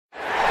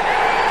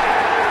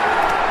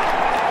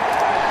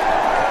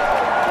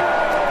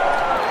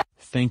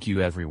Thank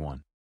you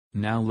everyone.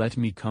 Now let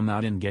me come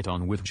out and get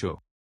on with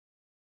show.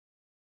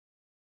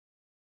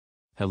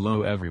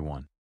 Hello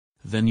everyone.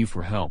 Thank you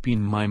for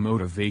helping my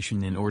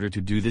motivation in order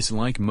to do this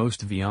like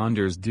most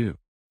Vyonders do.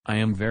 I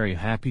am very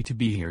happy to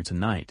be here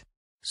tonight.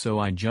 So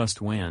I just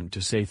want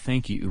to say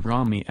thank you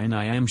Rami and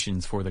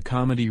Iamshins for the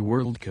Comedy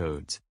World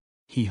codes.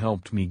 He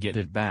helped me get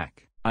it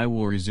back. I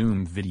will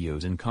resume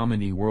videos in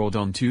Comedy World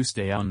on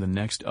Tuesday on the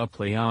next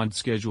upload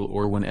schedule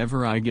or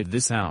whenever I get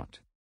this out.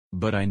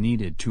 But I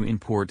needed to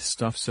import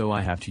stuff so I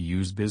have to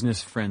use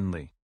business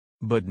friendly.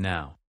 But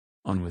now,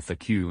 on with the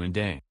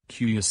Q&A.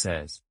 Kuya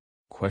says,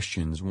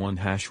 Questions 1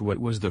 # What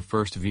was the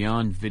first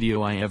Vyond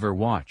video I ever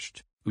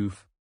watched?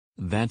 Oof.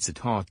 That's a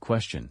tough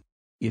question.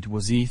 It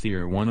was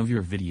either one of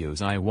your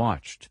videos I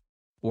watched,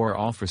 or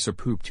Officer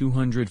Poop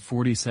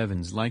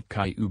 247's like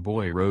Caillou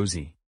Boy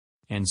Rosie,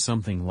 and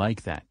something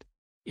like that.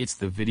 It's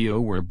the video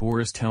where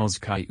Boris tells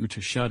Caillou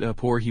to shut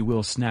up or he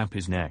will snap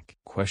his neck.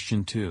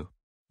 Question 2.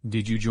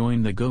 Did you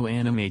join the Go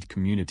Animate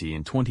community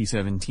in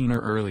 2017 or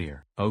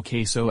earlier?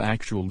 Okay, so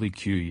actually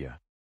Kuya,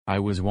 I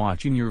was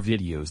watching your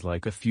videos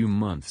like a few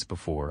months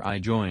before I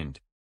joined,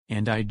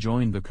 and I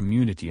joined the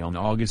community on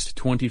August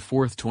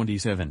 24,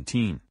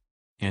 2017.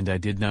 And I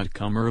did not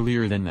come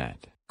earlier than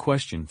that.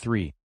 Question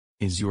 3.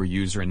 Is your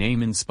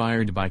username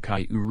inspired by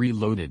Caillou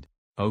Reloaded?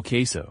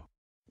 Okay, so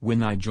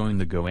when I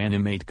joined the Go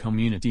Animate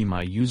community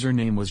my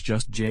username was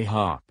just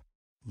JHop.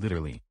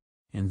 Literally.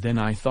 And then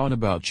I thought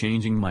about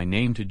changing my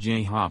name to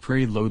JHop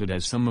Reloaded,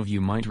 as some of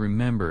you might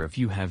remember if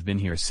you have been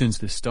here since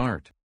the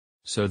start.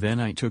 So then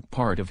I took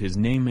part of his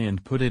name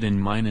and put it in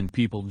mine and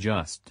people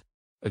just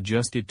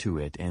adjusted to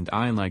it and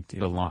I liked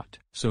it a lot.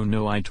 So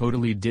no, I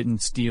totally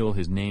didn't steal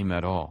his name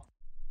at all.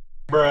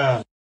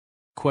 Bruh.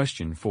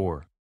 Question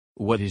 4.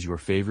 What is your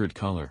favorite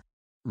color?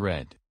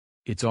 Red.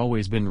 It's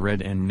always been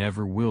red and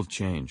never will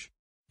change.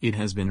 It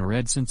has been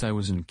red since I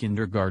was in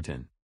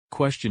kindergarten.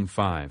 Question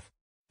 5.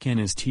 Can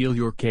I steal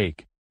your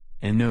cake?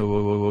 And no.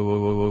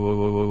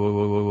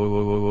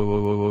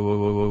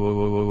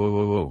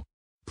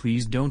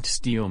 Please don't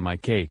steal my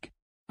cake.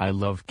 I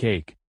love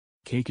cake.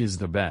 Cake is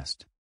the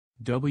best.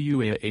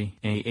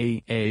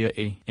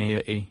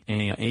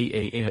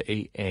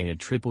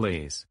 Triple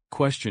A's.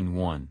 Question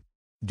 1.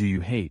 Do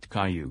you hate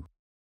Caillou?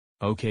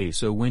 Okay,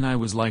 so when I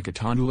was like a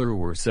toddler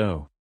or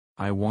so,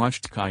 I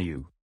watched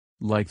Caillou,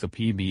 like the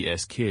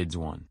PBS Kids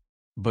one.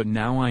 But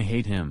now I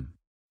hate him.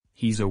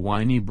 He's a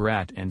whiny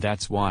brat and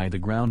that's why the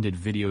grounded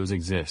videos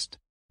exist.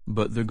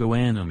 But the Go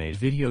Animate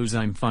videos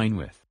I'm fine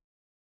with.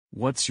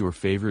 What's your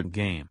favorite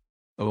game?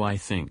 Oh, I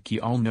think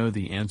you all know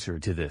the answer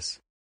to this.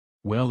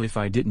 Well, if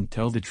I didn't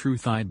tell the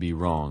truth I'd be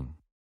wrong.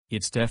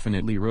 It's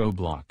definitely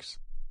Roblox.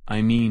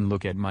 I mean,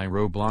 look at my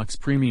Roblox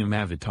premium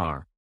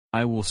avatar.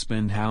 I will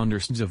spend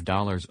hundreds of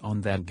dollars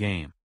on that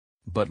game.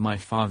 But my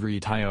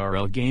favorite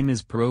IRL game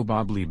is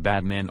probably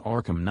Batman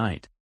Arkham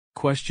Knight.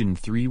 Question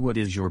 3. What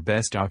is your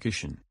best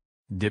occasion?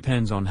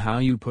 Depends on how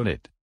you put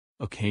it.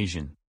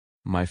 Occasion.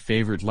 My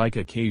favorite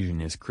occasion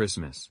is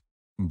Christmas.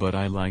 But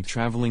I like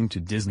traveling to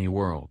Disney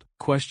World.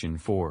 Question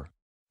 4.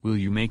 Will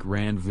you make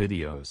rand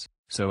videos?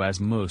 So as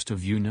most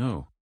of you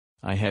know,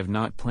 I have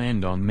not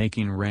planned on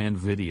making rand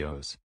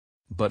videos.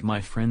 But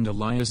my friend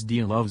Elias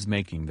D loves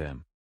making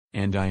them.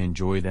 And I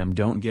enjoy them,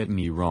 don't get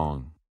me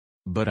wrong.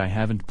 But I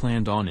haven't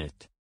planned on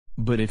it.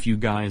 But if you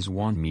guys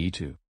want me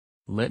to,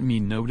 let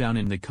me know down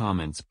in the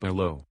comments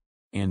below.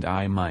 And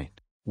I might.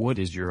 What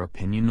is your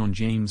opinion on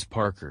James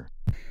Parker?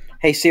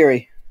 Hey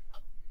Siri.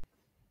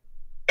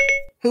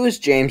 Who is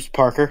James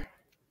Parker?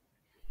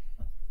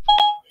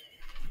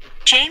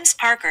 James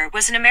Parker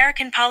was an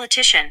American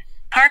politician.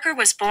 Parker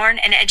was born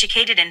and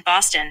educated in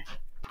Boston.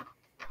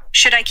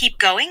 Should I keep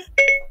going?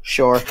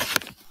 Sure.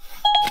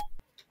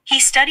 He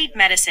studied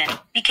medicine,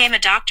 became a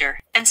doctor,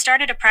 and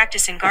started a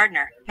practice in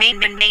Gardner, Maine.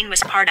 Maine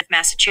was part of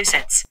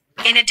Massachusetts.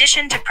 In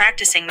addition to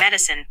practicing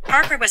medicine,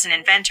 Parker was an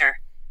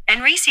inventor,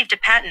 and received a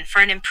patent for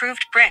an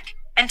improved brick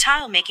and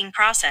tile making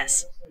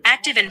process.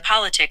 Active in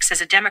politics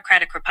as a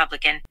Democratic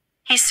Republican,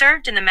 he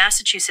served in the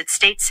Massachusetts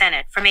State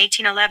Senate from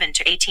 1811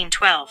 to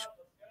 1812.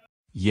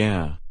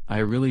 Yeah, I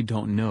really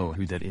don't know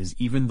who that is,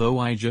 even though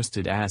I just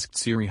had asked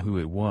Siri who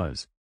it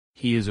was.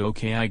 He is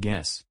okay, I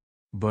guess.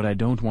 But I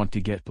don't want to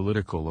get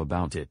political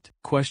about it.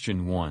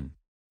 Question 1.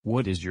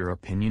 What is your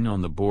opinion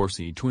on the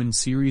Borsy Twin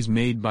series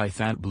made by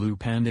Fat Blue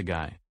Panda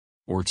Guy?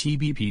 Or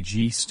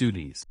TBPG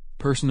Studios?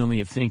 Personally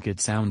I think it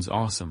sounds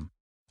awesome.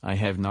 I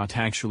have not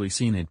actually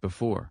seen it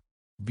before.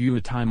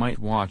 But I might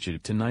watch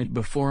it tonight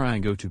before I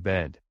go to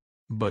bed.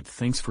 But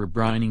thanks for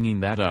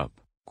bringing that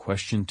up.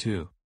 Question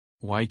 2.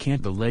 Why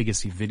can't the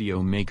legacy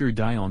video maker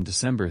die on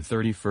December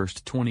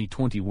 31st,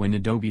 2020 when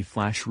Adobe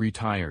Flash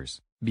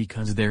retires?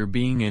 Because they're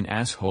being an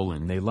asshole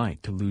and they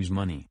like to lose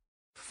money.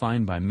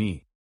 Fine by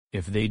me.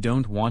 If they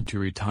don't want to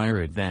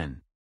retire it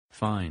then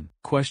fine.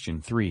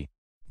 Question 3.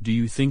 Do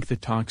you think the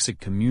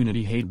toxic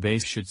community hate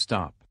base should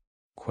stop?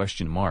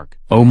 Question mark.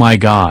 Oh my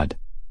god.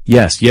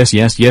 Yes.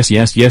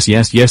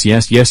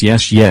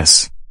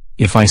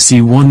 If I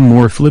see one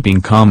more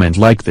flipping comment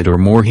like that or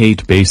more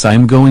hate base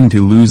I'm going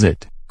to lose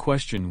it.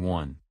 Question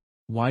 1.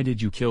 Why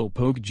did you kill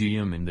Poke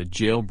GM in the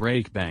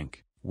jailbreak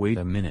bank? Wait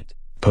a minute,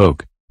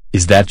 Poke.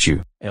 Is that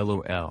you?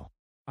 LOL.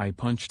 I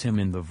punched him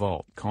in the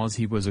vault cause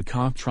he was a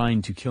cop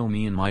trying to kill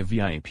me in my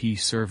VIP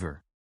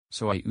server.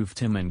 So I oofed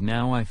him and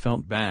now I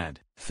felt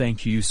bad.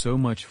 Thank you so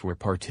much for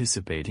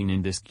participating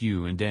in this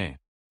Q&A.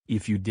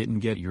 If you didn't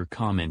get your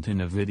comment in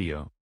a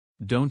video,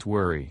 don't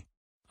worry.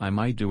 I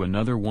might do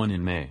another one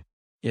in May.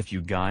 If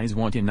you guys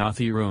want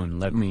another one,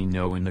 let me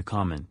know in the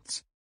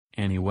comments.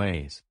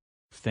 Anyways,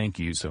 thank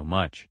you so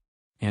much.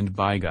 And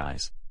bye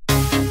guys.